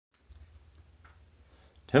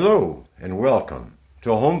Hello and welcome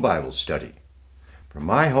to a home Bible study. From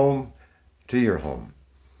my home to your home.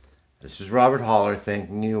 This is Robert Holler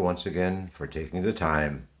thanking you once again for taking the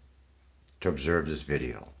time to observe this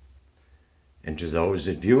video. And to those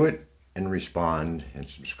that view it and respond and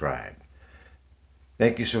subscribe.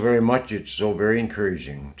 Thank you so very much. It's so very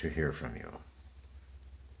encouraging to hear from you.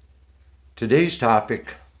 Today's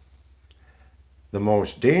topic, the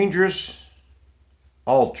most dangerous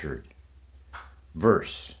altered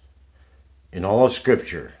verse in all of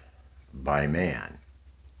Scripture by man.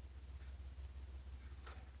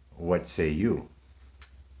 What say you?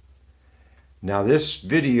 Now this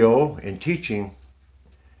video and teaching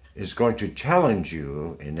is going to challenge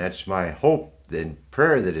you, and that's my hope and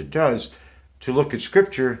prayer that it does, to look at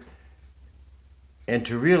Scripture and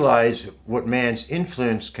to realize what man's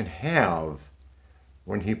influence can have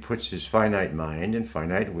when he puts his finite mind and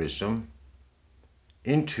finite wisdom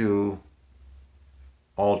into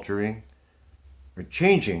altering or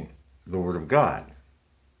changing the Word of God.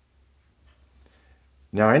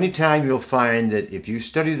 Now, anytime you'll find that if you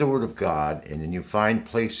study the Word of God and then you find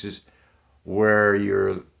places where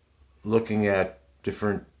you're looking at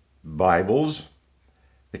different Bibles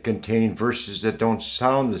that contain verses that don't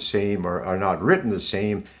sound the same or are not written the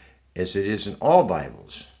same as it is in all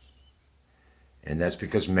Bibles. And that's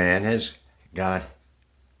because man has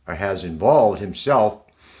involved himself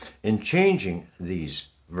in changing these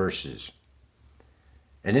verses.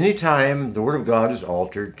 And anytime the Word of God is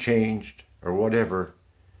altered, changed, or whatever,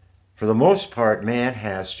 for the most part, man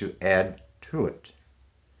has to add to it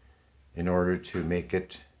in order to make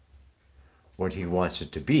it what he wants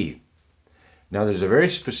it to be. Now, there's a very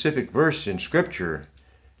specific verse in Scripture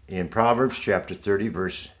in Proverbs chapter 30,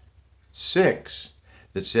 verse 6,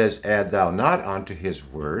 that says, "Add thou not unto his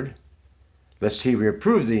word, lest he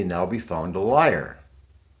reprove thee, and thou be found a liar."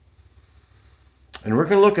 And we're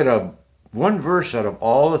going to look at one verse out of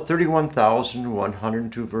all the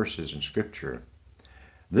 31,102 verses in Scripture.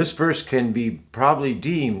 This verse can be probably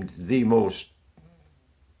deemed the most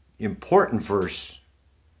important verse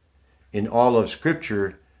in all of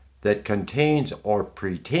Scripture that contains or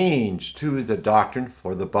pertains to the doctrine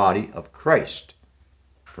for the body of Christ.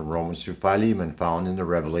 From Romans through Philemon, found in the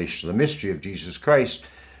revelation of the mystery of Jesus Christ,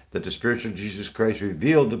 that the Spirit of Jesus Christ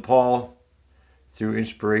revealed to Paul through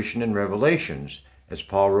inspiration and revelations, as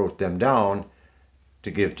Paul wrote them down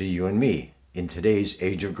to give to you and me in today's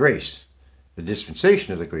age of grace, the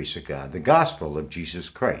dispensation of the grace of God, the gospel of Jesus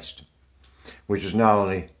Christ, which is not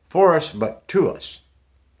only for us, but to us.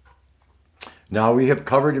 Now, we have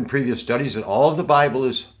covered in previous studies that all of the Bible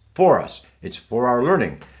is for us. It's for our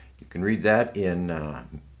learning. You can read that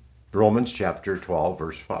in Romans chapter 12,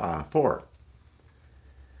 verse 4.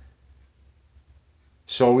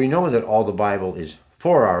 So we know that all the Bible is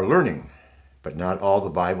for our learning, but not all the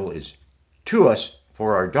Bible is to us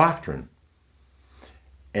for our doctrine.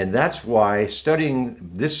 And that's why studying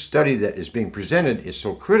this study that is being presented is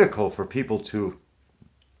so critical for people to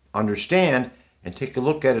understand and take a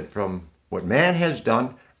look at it from what man has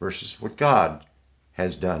done versus what God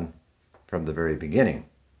has done from the very beginning.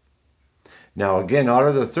 Now again, out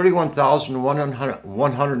of the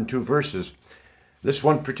 31,102 verses, this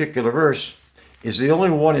one particular verse is the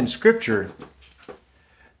only one in Scripture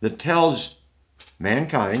that tells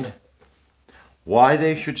mankind why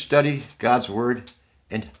they should study God's Word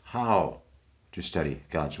and how to study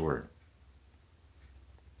God's Word.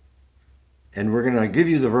 And we're going to give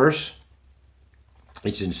you the verse.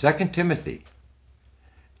 It's in 2 Timothy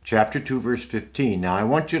chapter 2, verse 15. Now I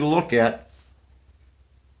want you to look at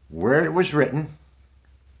where it was written,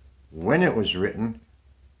 when it was written,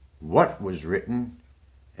 what was written,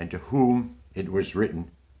 and to whom it was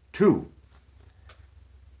written to.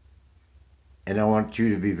 And I want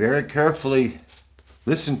you to be very carefully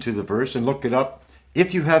listen to the verse and look it up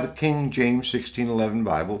if you have a King James 1611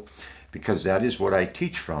 Bible, because that is what I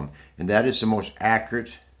teach from, and that is the most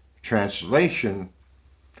accurate translation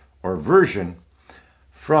or version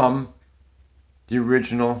from the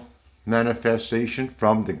original manifestation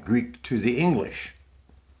from the Greek to the English.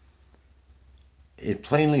 It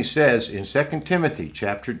plainly says in 2 Timothy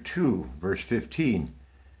chapter 2, verse 15,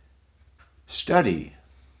 "Study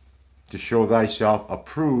to show thyself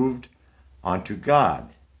approved unto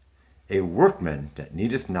God, a workman that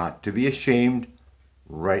needeth not to be ashamed,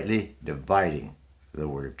 rightly dividing the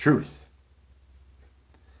word of truth."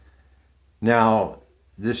 Now,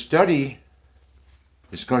 this study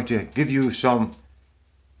is going to give you some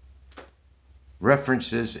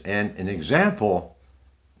references and an example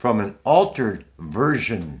from an altered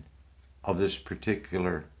version of this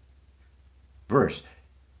particular verse.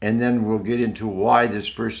 And then we'll get into why this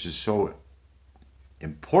verse is so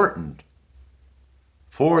important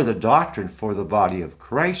for the doctrine for the body of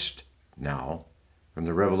Christ now, from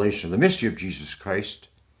the revelation of the mystery of Jesus Christ,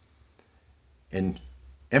 and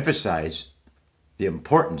emphasize the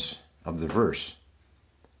importance of the verse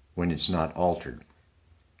when it's not altered.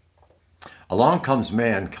 Along comes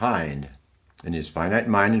mankind in his finite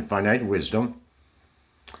mind and finite wisdom.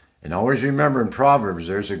 And always remember in Proverbs,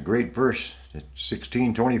 there's a great verse,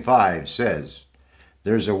 16:25 says,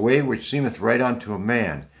 "There's a way which seemeth right unto a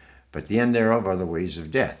man, but the end thereof are the ways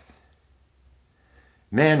of death."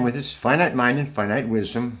 Man, with his finite mind and finite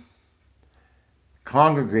wisdom,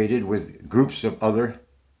 congregated with groups of other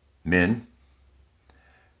men,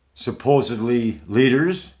 supposedly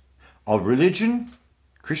leaders of religion,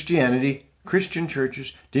 Christianity, Christian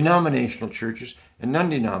churches, denominational churches, and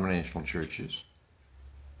non-denominational churches.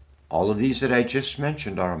 All of these that I just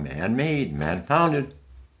mentioned are man-made, man-founded,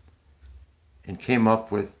 and came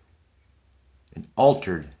up with an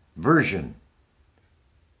altered version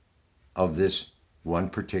of this one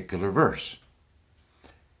particular verse.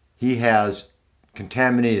 He has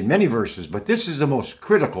contaminated many verses, but this is the most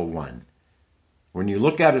critical one when you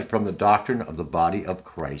look at it from the doctrine of the body of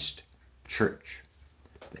Christ church,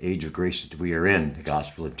 the age of grace that we are in, the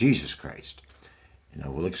gospel of Jesus Christ. And I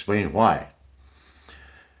will explain why.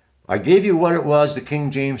 I gave you what it was the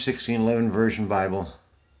King James 1611 Version Bible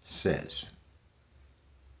says.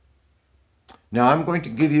 Now I'm going to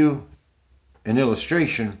give you an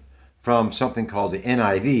illustration from something called the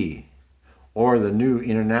NIV, or the New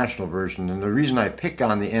International Version. And the reason I pick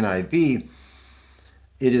on the NIV,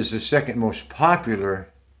 it is the second most popular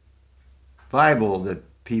Bible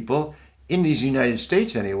that people in these United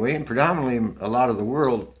States anyway, and predominantly a lot of the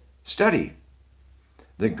world, study.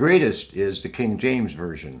 The greatest is the King James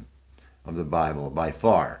Version of the Bible by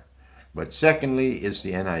far. But secondly is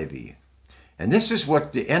the NIV. And this is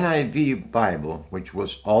what the NIV Bible, which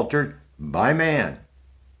was altered by man,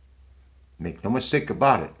 make no mistake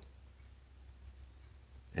about it.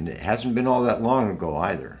 And it hasn't been all that long ago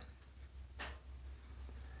either.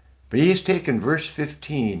 But he has taken verse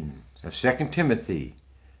 15 of 2 Timothy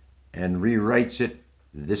and rewrites it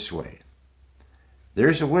this way.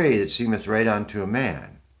 "There's a way that seemeth right unto a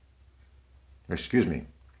man." Excuse me,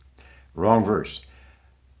 wrong verse.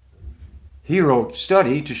 He wrote,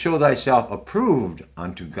 "Study to show thyself approved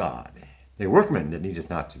unto God, a workman that needeth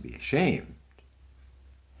not to be ashamed,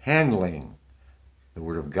 handling the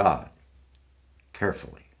word of God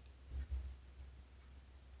carefully."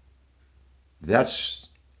 That's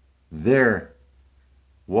their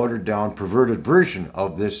watered down, perverted version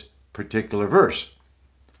of this particular verse.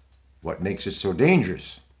 What makes it so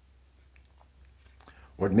dangerous?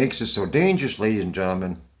 What makes it so dangerous, ladies and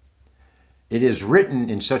gentlemen, it is written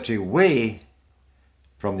in such a way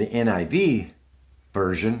from the NIV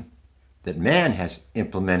version that man has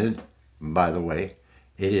implemented, by the way.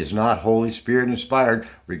 It is not Holy Spirit inspired,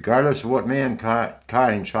 regardless of what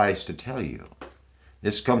mankind tries to tell you.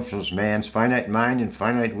 This comes from man's finite mind and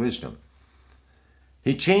finite wisdom.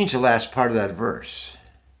 He changed the last part of that verse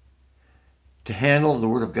to handle the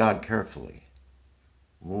Word of God carefully.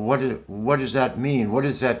 What does that mean? What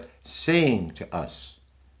is that saying to us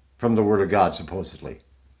from the Word of God, supposedly?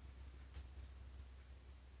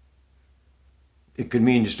 It could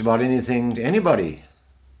mean just about anything to anybody,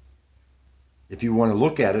 if you want to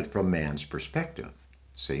look at it from man's perspective,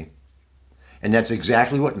 see? And that's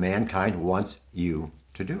exactly what mankind wants you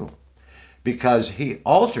to do, because he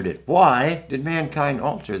altered it. Why did mankind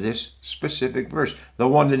alter this specific verse, the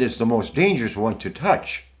one that is the most dangerous one to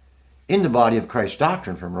touch in the body of Christ's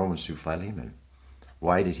doctrine from Romans through Philemon?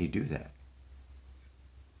 Why did he do that?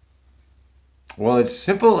 Well, it's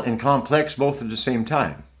simple and complex both at the same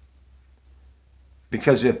time.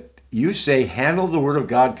 Because if you say handle the Word of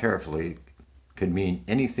God carefully, could mean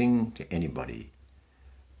anything to anybody.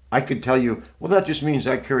 I could tell you, well, that just means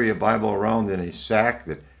I carry a Bible around in a sack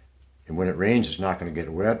that, and when it rains, it's not going to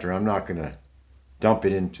get wet, or I'm not going to dump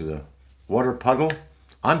it into the water puddle.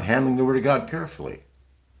 I'm handling the Word of God carefully.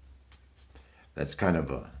 That's kind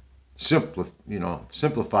of a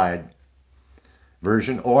simplified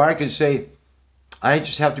version. Or I could say, I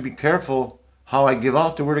just have to be careful how I give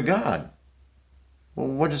out the Word of God. Well,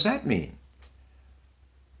 what does that mean?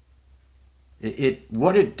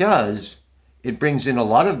 What it does, it brings in a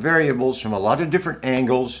lot of variables from a lot of different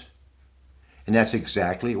angles, and that's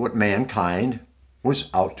exactly what mankind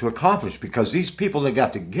was out to accomplish, because these people that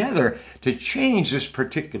got together to change this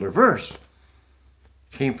particular verse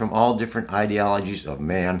came from all different ideologies of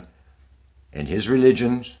man and his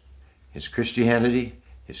religions, his Christianity,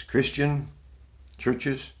 his Christian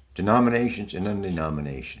churches, denominations, and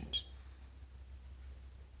non-denominations.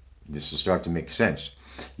 This will start to make sense.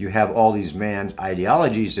 You have all these man's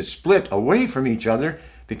ideologies that split away from each other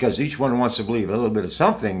because each one wants to believe a little bit of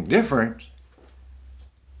something different.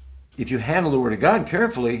 If you handle the Word of God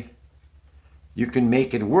carefully, you can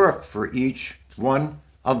make it work for each one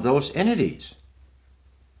of those entities.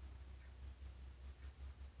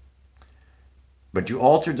 But you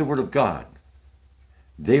altered the Word of God.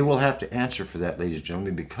 They will have to answer for that, ladies and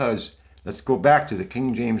gentlemen, because let's go back to the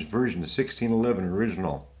King James Version, the 1611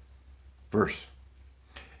 original verse.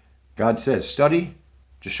 God says, study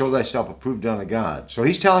to show thyself approved unto God. So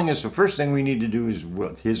he's telling us the first thing we need to do is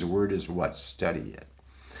what his word is what? Study it.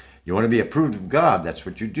 You want to be approved of God, that's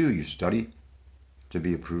what you do. You study to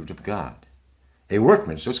be approved of God. A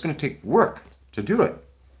workman, so it's going to take work to do it.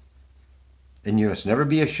 And you must never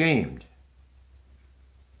be ashamed.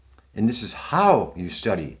 And this is how you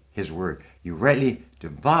study his word. You rightly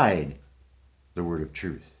divide the word of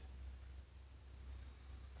truth.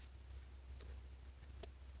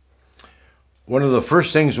 One of the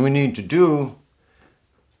first things we need to do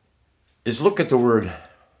is look at the word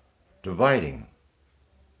dividing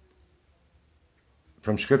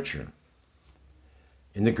from Scripture.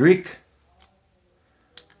 In the Greek,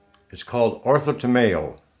 it's called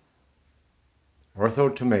orthotomeo.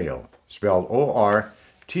 Orthotomeo, spelled O-R-T-H-O-T-O-M-E-O.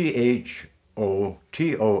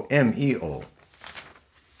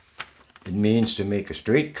 It means to make a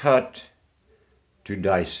straight cut, to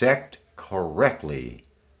dissect correctly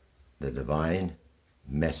the divine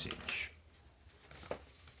message.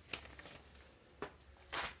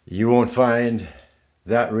 You won't find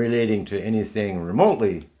that relating to anything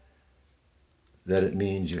remotely that it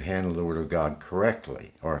means you handle the Word of God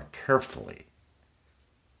correctly or carefully.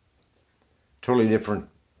 Totally different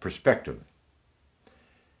perspective.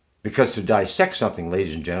 Because to dissect something,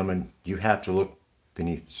 ladies and gentlemen, you have to look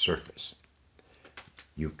beneath the surface.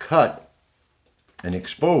 You cut and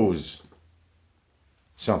expose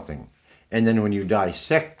something. And then when you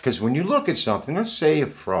dissect, because when you look at something, let's say a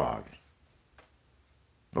frog,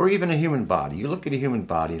 or even a human body, you look at a human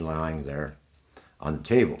body lying there on the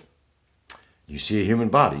table. You see a human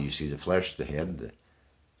body. You see the flesh, the head, the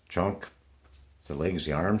trunk, the legs,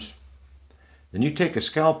 the arms. Then you take a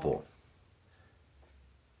scalpel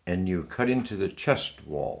and you cut into the chest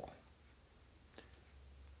wall.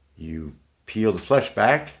 You peel the flesh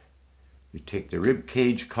back. You take the rib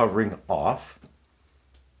cage covering off.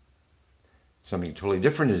 Something totally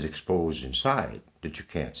different is exposed inside that you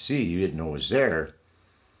can't see, you didn't know was there.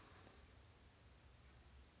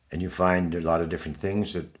 And you find a lot of different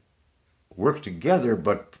things that work together,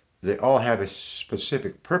 but they all have a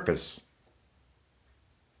specific purpose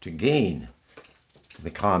to gain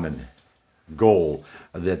the common goal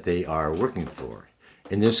that they are working for.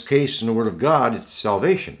 In this case, in the Word of God, it's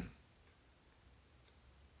salvation.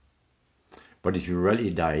 But if you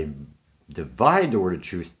really divide the Word of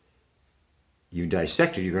truth, you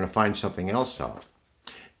dissect it, you're going to find something else out.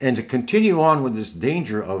 And to continue on with this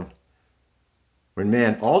danger of when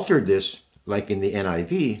man altered this, like in the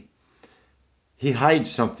NIV, he hides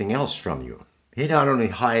something else from you. He not only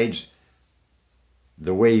hides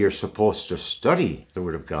the way you're supposed to study the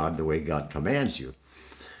Word of God, the way God commands you,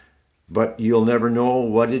 but you'll never know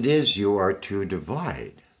what it is you are to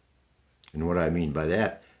divide. And what I mean by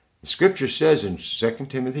that, the Scripture says in 2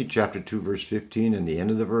 Timothy chapter 2, verse 15, and the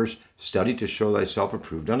end of the verse, study to show thyself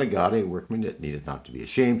approved unto God, a workman that needeth not to be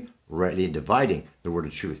ashamed, rightly dividing the word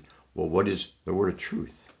of truth. Well, what is the word of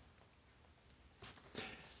truth?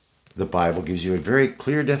 The Bible gives you a very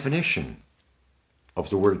clear definition of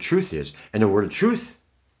the word of truth is. And the word of truth,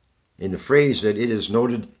 in the phrase that it is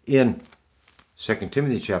noted in 2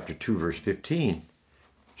 Timothy chapter 2, verse 15,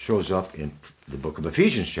 shows up in the book of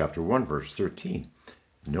Ephesians chapter 1, verse 13.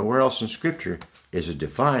 Nowhere else in Scripture is it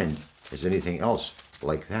defined as anything else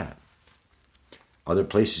like that. Other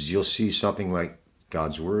places you'll see something like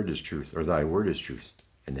God's word is truth or thy word is truth,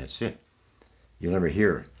 and that's it. You'll never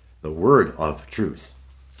hear the word of truth.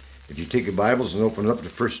 If you take your Bibles and open it up to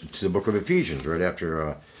the book of Ephesians, right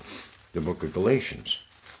after the book of Galatians,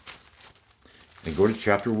 and go to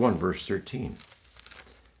chapter 1, verse 13.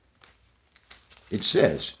 It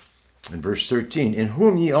says in verse 13, in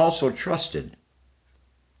whom ye also trusted,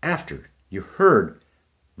 after you heard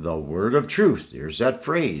the word of truth. There's that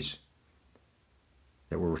phrase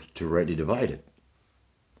that we're to rightly divide it.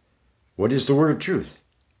 What is the word of truth?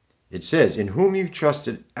 It says, in whom you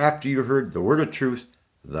trusted after you heard the word of truth,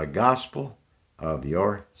 the gospel of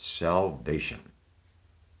your salvation.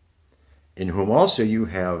 In whom also you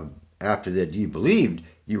have, after that ye believed,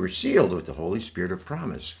 you were sealed with the Holy Spirit of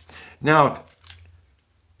promise. Now,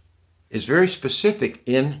 it's very specific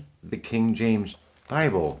in the King James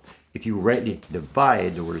Bible. if you rightly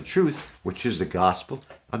divide the word of truth, which is the gospel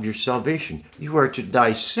of your salvation. You are to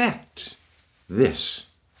dissect this.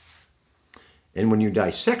 And when you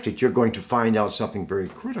dissect it, you're going to find out something very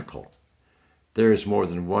critical. There is more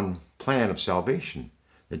than one plan of salvation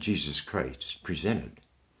that Jesus Christ presented.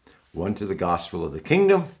 One to the gospel of the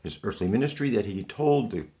kingdom, his earthly ministry that he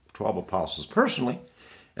told the 12 apostles personally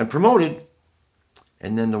and promoted,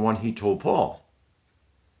 and then the one he told Paul,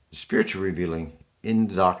 the spiritual revealing in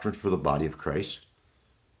the doctrine for the body of Christ,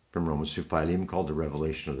 from Romans 2, Philemon, called the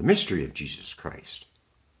revelation of the mystery of Jesus Christ.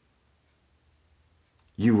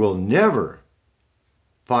 You will never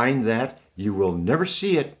find that, you will never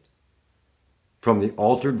see it from the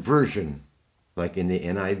altered version, like in the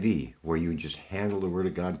NIV, where you just handle the Word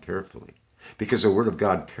of God carefully. Because the Word of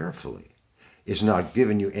God carefully is not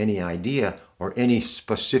giving you any idea or any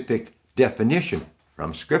specific definition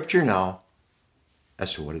from Scripture now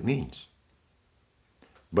as to what it means.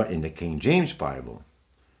 But in the King James Bible,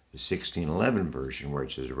 the 1611 version, where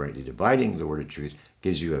it says rightly dividing the word of truth,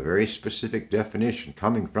 gives you a very specific definition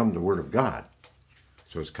coming from the Word of God.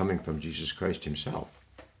 So it's coming from Jesus Christ himself.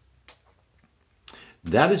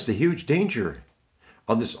 That is the huge danger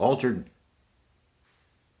of this altered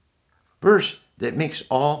verse that makes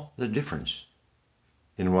all the difference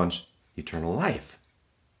in one's eternal life.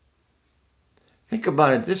 Think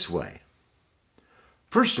about it this way.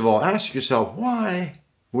 First of all, ask yourself, why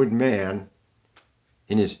would man,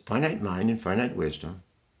 in his finite mind and finite wisdom,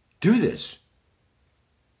 do this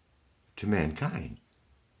to mankind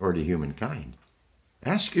or to humankind?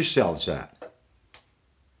 Ask yourselves that.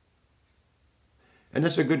 And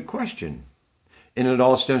that's a good question. And it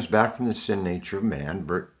all stems back from the sin nature of man,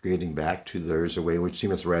 getting back to there is a way which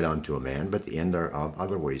seemeth right unto a man, but the end are of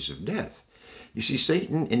other ways of death. You see,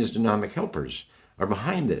 Satan and his demonic helpers are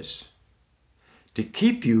behind this to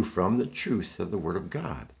keep you from the truth of the Word of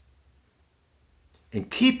God and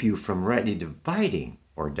keep you from rightly dividing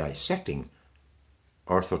or dissecting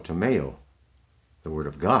orthotomeo, the Word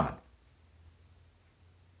of God.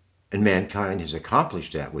 And mankind has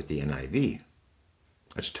accomplished that with the NIV.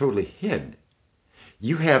 It's totally hid.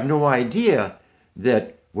 You have no idea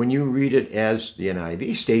that when you read it as the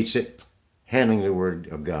NIV states it, handling the Word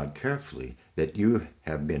of God carefully, that you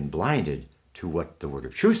have been blinded to what the Word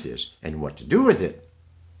of truth is and what to do with it,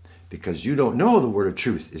 because you don't know the Word of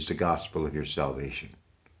truth is the gospel of your salvation.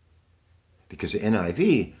 Because the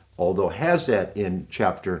NIV, although has that in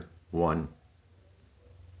chapter 1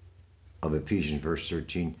 of Ephesians verse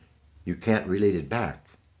 13, you can't relate it back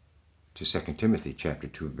to 2 Timothy chapter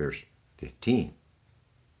 2 verse 15.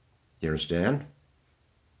 You understand?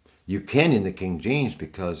 You can in the King James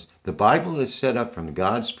because the Bible is set up from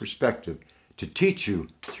God's perspective to teach you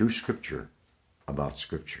through Scripture about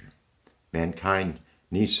Scripture. Mankind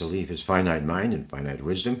needs to leave his finite mind and finite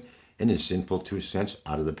wisdom and his sinful 2 cents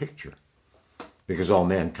out of the picture, because all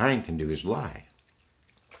mankind can do is lie.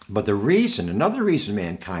 But another reason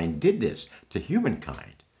mankind did this to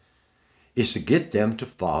humankind is to get them to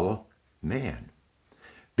follow man.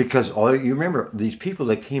 Because you remember, these people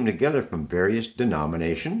that came together from various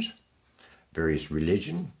denominations, various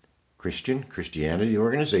religion, Christianity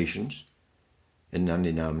organizations, and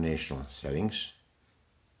non-denominational settings,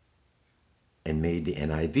 and made the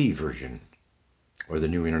NIV version, or the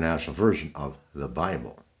New International Version of the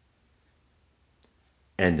Bible.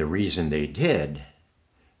 And the reason they did,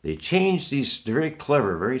 they changed these, very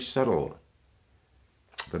clever, very subtle,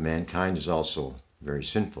 but mankind is also very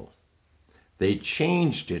sinful. They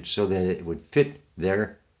changed it so that it would fit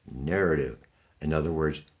their narrative. In other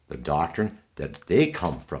words, the doctrine that they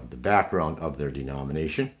come from, the background of their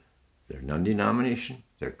denomination, their non-denomination,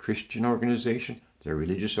 their Christian organization, their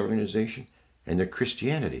religious organization, and their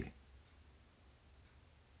Christianity.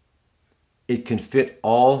 It can fit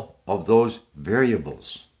all of those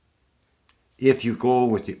variables if you go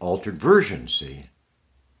with the altered version, see?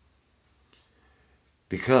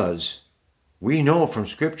 Because we know from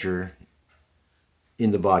Scripture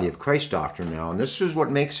in the body of Christ doctrine now, and this is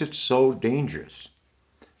what makes it so dangerous.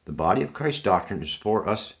 The body of Christ doctrine is for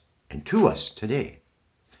us and to us today.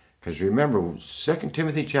 Because remember, 2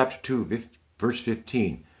 Timothy chapter 2, verse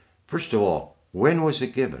 15. First of all, when was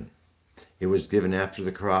it given? It was given after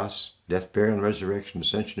the cross, death, burial, and resurrection,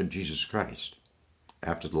 ascension of Jesus Christ,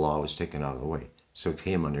 after the law was taken out of the way. So it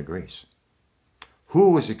came under grace.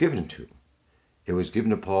 Who was it given to? It was given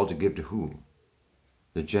to Paul to give to who?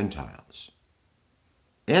 The Gentiles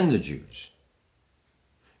and the Jews.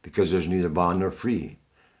 Because there's neither bond nor free,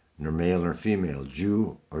 nor male nor female,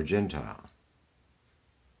 Jew or Gentile,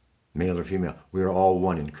 male or female. We are all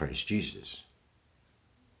one in Christ Jesus.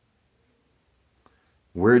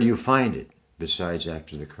 Where do you find it? besides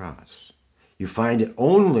after the cross. You find it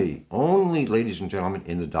only, ladies and gentlemen,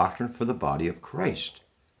 in the doctrine for the body of Christ.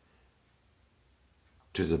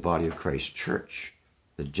 To the body of Christ church,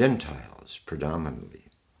 the Gentiles predominantly.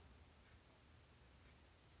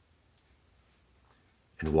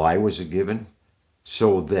 And why was it given?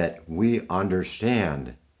 So that we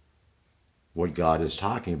understand what God is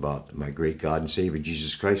talking about, my great God and Savior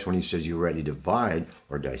Jesus Christ, when he says you rightly divide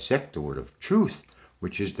or dissect the word of truth,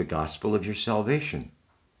 which is the gospel of your salvation.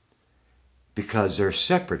 Because they're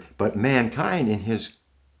separate. But mankind, in his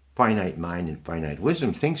finite mind and finite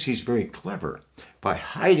wisdom, thinks he's very clever by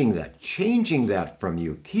hiding that, changing that from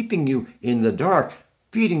you, keeping you in the dark,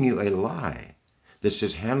 feeding you a lie that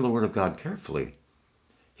says handle the word of God carefully.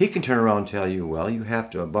 He can turn around and tell you, well, you have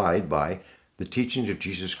to abide by the teachings of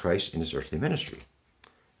Jesus Christ in his earthly ministry.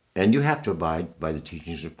 And you have to abide by the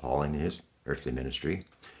teachings of Paul in his earthly ministry.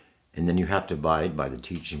 And then you have to abide by the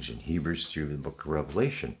teachings in Hebrews through the book of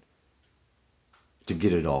Revelation to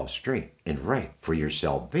get it all straight and right for your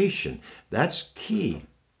salvation. That's key.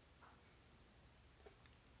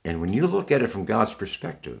 And when you look at it from God's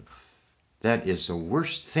perspective, that is the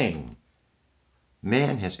worst thing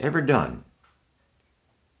man has ever done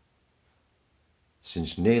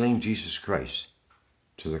since nailing Jesus Christ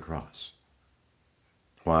to the cross.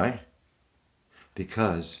 Why?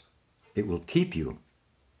 Because it will keep you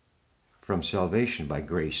from salvation by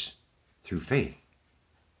grace through faith.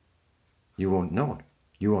 You won't know it.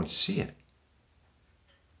 You won't see it.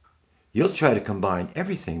 You'll try to combine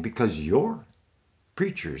everything because your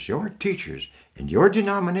preachers, your teachers, and your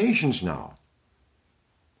denominations now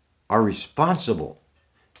are responsible.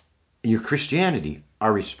 Your Christianity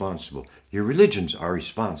are responsible. Your religions are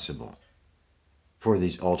responsible for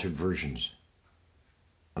these altered versions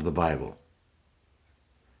of the Bible.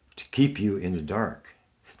 To keep you in the dark.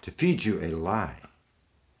 To feed you a lie.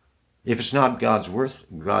 If it's not God's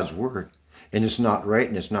word, and it's not right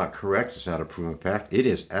and it's not correct, it's not a proven fact, it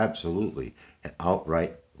is absolutely an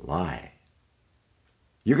outright lie.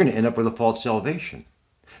 You're going to end up with a false salvation.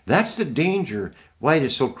 That's the danger, why it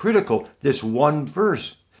is so critical, this one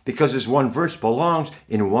verse. Because this one verse belongs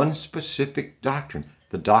in one specific doctrine.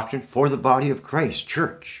 The doctrine for the body of Christ,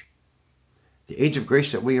 church. The age of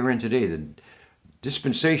grace that we are in today, the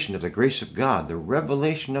dispensation of the grace of God, the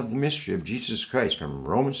revelation of the mystery of Jesus Christ from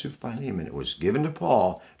Romans to Philemon. It was given to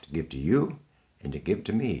Paul to give to you and to give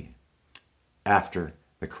to me after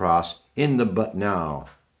the cross in the but now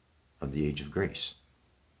of the age of grace.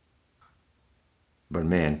 But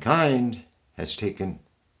mankind has taken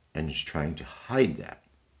and is trying to hide that.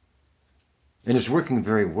 And it's working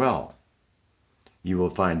very well. You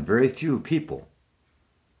will find very few people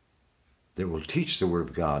that will teach the Word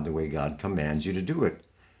of God the way God commands you to do it.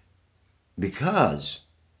 Because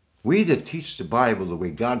we that teach the Bible the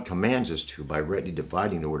way God commands us to by rightly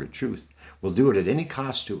dividing the Word of truth will do it at any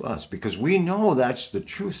cost to us because we know that's the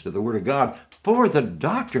truth of the Word of God for the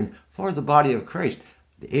doctrine, for the body of Christ,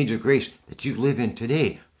 the age of grace that you live in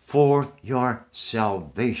today, for your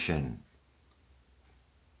salvation.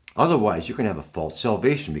 Otherwise, you're going to have a false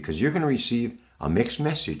salvation because you're going to receive a mixed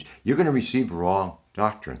message. You're going to receive wrong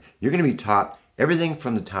doctrine. You're going to be taught everything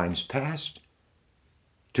from the times past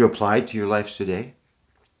to apply to your lives today,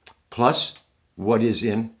 plus what is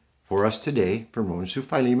in for us today from Romans through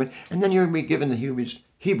Philemon, and then you're going to be given the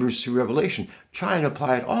Hebrews through Revelation. Try and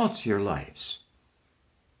apply it all to your lives.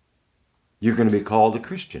 You're going to be called a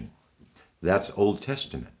Christian. That's Old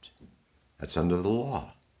Testament. That's under the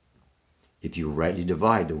law. If you rightly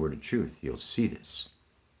divide the word of truth, you'll see this.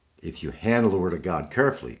 If you handle the word of God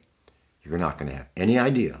carefully, you're not going to have any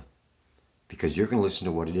idea because you're going to listen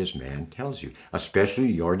to what it is man tells you,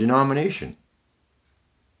 especially your denomination,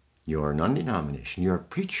 your non-denomination, your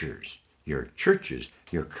preachers, your churches,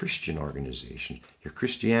 your Christian organizations, your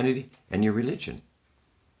Christianity, and your religion.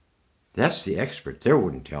 That's the expert. They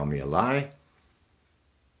wouldn't tell me a lie.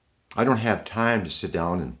 I don't have time to sit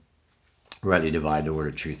down and rightly divide the word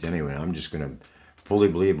of truth anyway. I'm just going to fully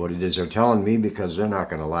believe what it is they're telling me because they're not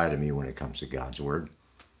going to lie to me when it comes to God's word.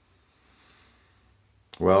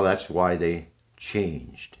 Well, that's why they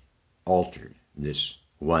changed, altered this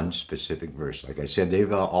one specific verse. Like I said,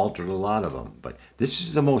 they've altered a lot of them, but this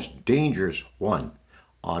is the most dangerous one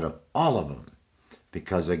out of all of them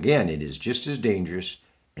because, again, it is just as dangerous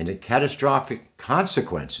and the catastrophic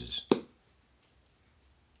consequences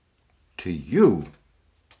to you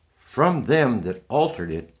from them that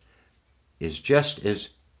altered it is just as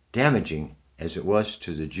damaging as it was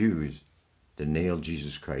to the Jews that nailed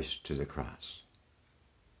Jesus Christ to the cross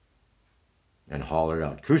and hollered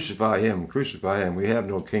out, crucify him, we have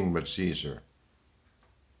no king but Caesar.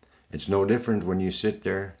 It's no different when you sit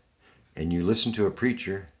there and you listen to a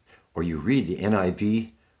preacher, or you read the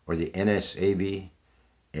NIV or the NSAB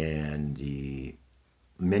and the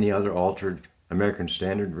many other altered American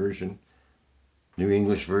Standard Version, New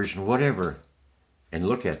English Version, whatever, and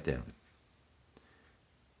look at them,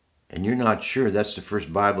 and you're not sure that's the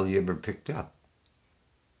first Bible you ever picked up.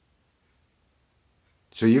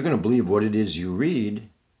 So you're going to believe what it is you read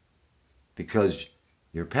because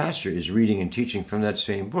your pastor is reading and teaching from that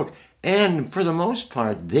same book. And for the most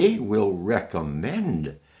part, they will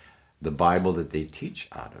recommend the Bible that they teach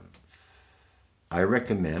out of. I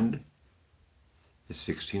recommend the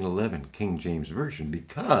 1611 King James Version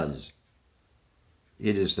because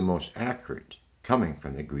it is the most accurate, coming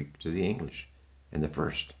from the Greek to the English in the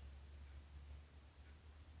first.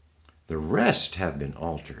 The rest have been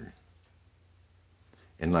altered.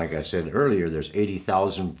 And like I said earlier, there's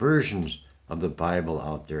 80,000 versions of the Bible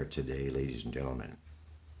out there today, ladies and gentlemen.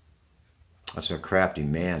 That's a crafty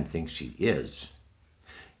man thinks he is.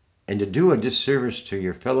 And to do a disservice to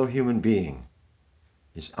your fellow human being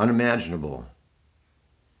is unimaginable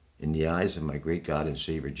in the eyes of my great God and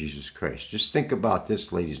Savior, Jesus Christ. Just think about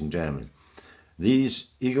this, ladies and gentlemen. These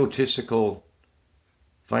egotistical,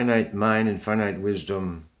 finite mind and finite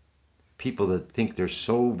wisdom people that think they're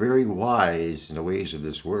so very wise in the ways of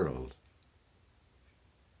this world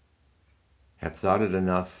have thought it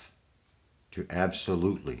enough to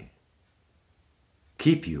absolutely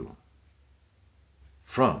keep you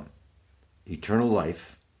from eternal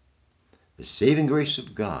life, the saving grace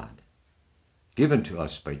of God given to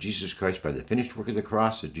us by Jesus Christ, by the finished work of the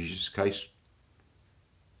cross that Jesus Christ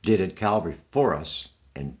did at Calvary for us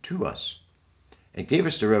and to us, and gave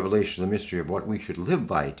us the revelation of the mystery of what we should live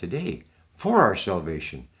by today for our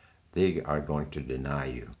salvation. They are going to deny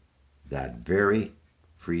you that very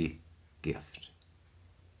free gift,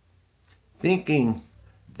 thinking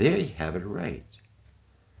they have it right,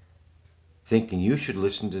 thinking you should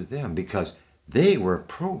listen to them because they were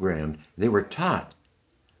programmed, they were taught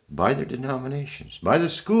by their denominations, by the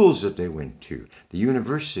schools that they went to, the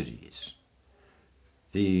universities,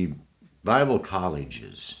 the Bible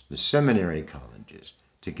colleges, the seminary colleges,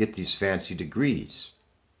 to get these fancy degrees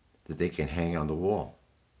that they can hang on the wall.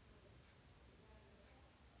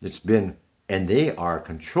 It's been, and they are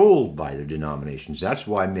controlled by their denominations. That's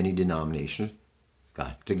why many denominations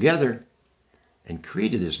got together and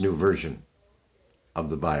created this new version of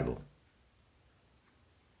the Bible.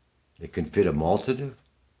 It can fit a multitude of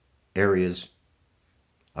areas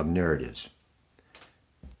of narratives.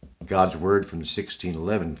 God's word from the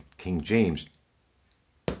 1611 King James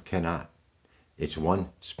cannot. It's one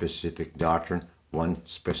specific doctrine, one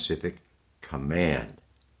specific command.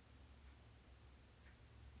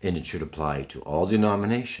 And it should apply to all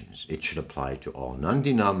denominations. It should apply to all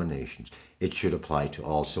non-denominations. It should apply to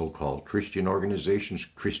all so-called Christian organizations,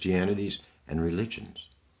 Christianities, and religions.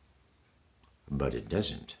 But it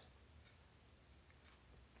doesn't.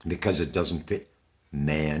 Because it doesn't fit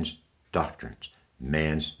man's doctrines,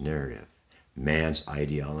 man's narrative, man's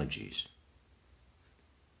ideologies.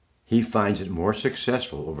 He finds it more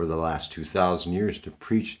successful over the last 2,000 years to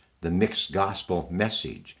preach the mixed gospel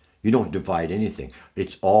message. You don't divide anything.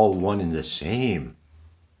 It's all one and the same.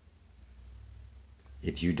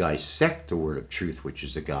 If you dissect the word of truth, which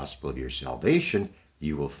is the gospel of your salvation,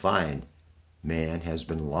 you will find man has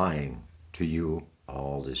been lying to you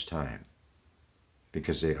all this time.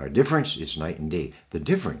 Because our difference is night and day. The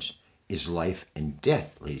difference is life and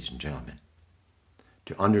death, ladies and gentlemen.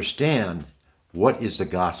 To understand what is the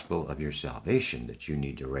gospel of your salvation that you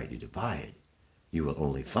need to rightly divide, you will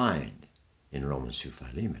only find in Romans 2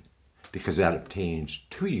 Philemon, because that obtains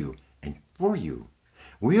to you and for you.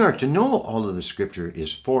 We are to know all of the scripture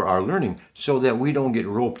is for our learning so that we don't get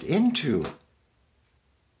roped into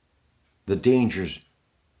the dangers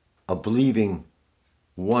of believing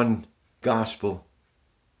one gospel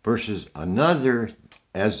versus another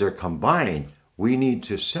as they're combined. We need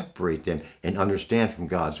to separate them and understand from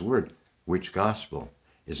God's word which gospel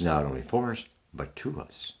is not only for us, but to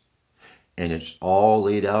us. And it's all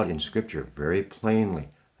laid out in Scripture very plainly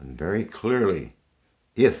and very clearly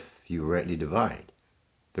if you rightly divide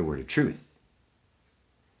the word of truth.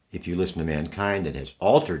 If you listen to mankind that has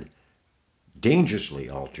altered, dangerously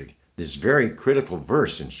altered, this very critical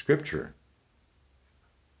verse in Scripture,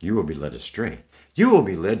 you will be led astray. You will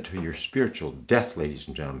be led to your spiritual death, ladies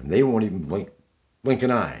and gentlemen. They won't even blink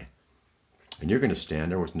an eye. And you're going to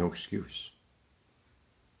stand there with no excuse.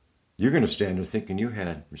 You're going to stand there thinking you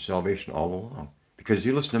had your salvation all along. Because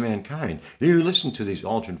you listen to mankind. You listen to these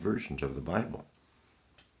altered versions of the Bible.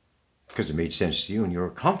 Because it made sense to you and you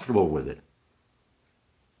were comfortable with it.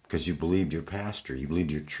 because you believed your pastor, you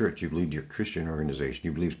believed your church, you believed your Christian organization,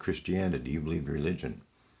 you believed Christianity, you believed religion.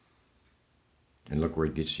 And look where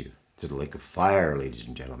it gets you, to the lake of fire, ladies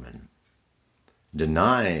and gentlemen.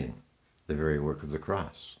 Denying the very work of the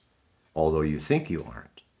cross, although you think you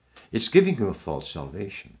aren't. It's giving you a false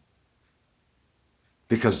salvation.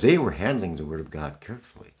 Because they were handling the Word of God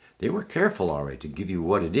carefully. They were careful, all right, to give you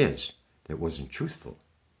what it is that wasn't truthful.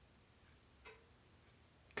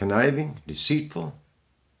 Conniving, deceitful,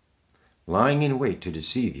 lying in wait to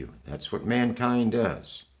deceive you. That's what mankind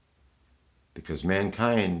does. Because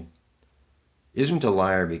mankind isn't a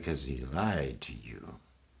liar because he lied to you.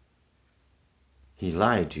 He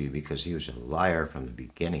lied to you because he was a liar from the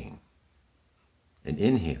beginning. And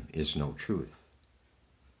in him is no truth.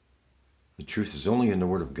 The truth is only in the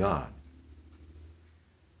Word of God.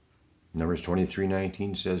 Numbers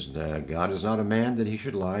 23:19 says, God is not a man that he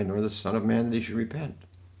should lie, nor the son of man that he should repent.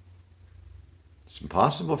 It's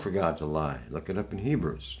impossible for God to lie. Look it up in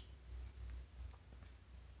Hebrews.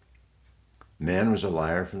 Man was a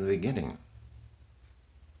liar from the beginning.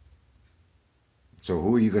 So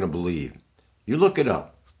who are you going to believe? You look it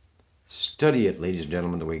up. Study it, ladies and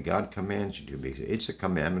gentlemen, the way God commands you to, because it's a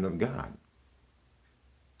commandment of God.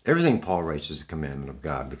 Everything Paul writes is a commandment of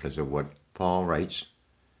God because of what Paul writes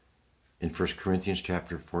in 1 Corinthians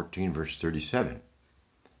chapter 14, verse 37.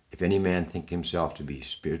 If any man think himself to be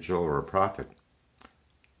spiritual or a prophet,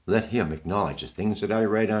 let him acknowledge the things that I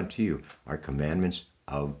write unto you are commandments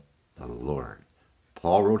of the Lord.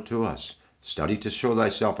 Paul wrote to us, study to show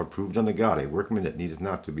thyself approved unto God, a workman that needeth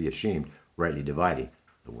not to be ashamed, rightly dividing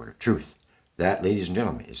the word of truth. That, ladies and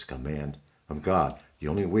gentlemen, is a command of God. The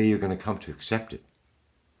only way you're going to come to accept it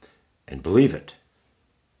and believe it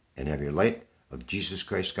and have your light of Jesus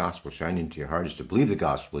Christ's gospel shine into your heart is to believe the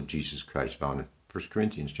gospel of Jesus Christ found in 1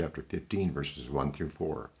 Corinthians chapter 15, verses 1 through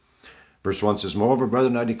 4. Verse 1 says, Moreover,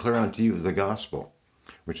 brethren, I declare unto you the gospel,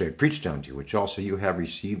 which I preached unto you, which also you have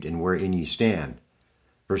received, and wherein ye stand.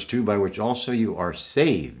 Verse 2, by which also you are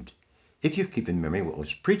saved, if you keep in memory what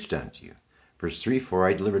was preached unto you. Verse 3, for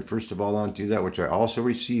I delivered first of all unto you that which I also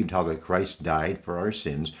received, how that Christ died for our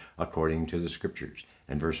sins, according to the Scriptures.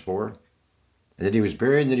 And verse 4, and that he was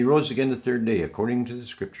buried, and that he rose again the third day, according to the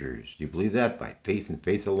Scriptures. You believe that? By faith and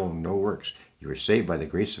faith alone, no works. You are saved by the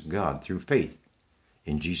grace of God through faith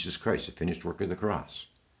in Jesus Christ, the finished work of the cross.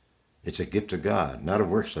 It's a gift of God, not of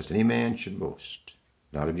works, lest any man should boast,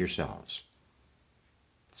 not of yourselves.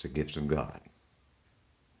 It's a gift of God.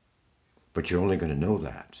 But you're only going to know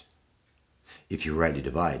that if you rightly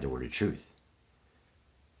divide the word of truth.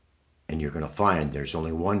 And you're going to find there's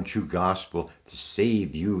only one true gospel to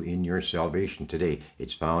save you in your salvation today.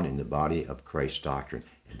 It's found in the body of Christ's doctrine.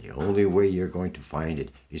 And the only way you're going to find it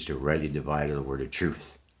is to rightly divide the word of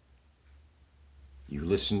truth. You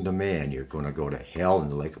listen to man, you're going to go to hell in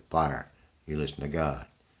the lake of fire. You listen to God,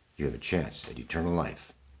 you have a chance at eternal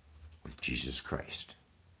life with Jesus Christ.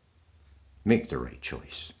 Make the right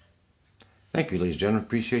choice. Thank you, ladies and gentlemen.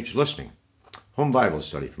 Appreciate you listening. Home Bible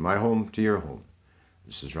Study, from my home to your home.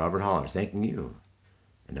 This is Robert Holler thanking you.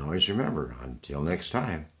 And always remember, until next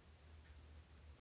time,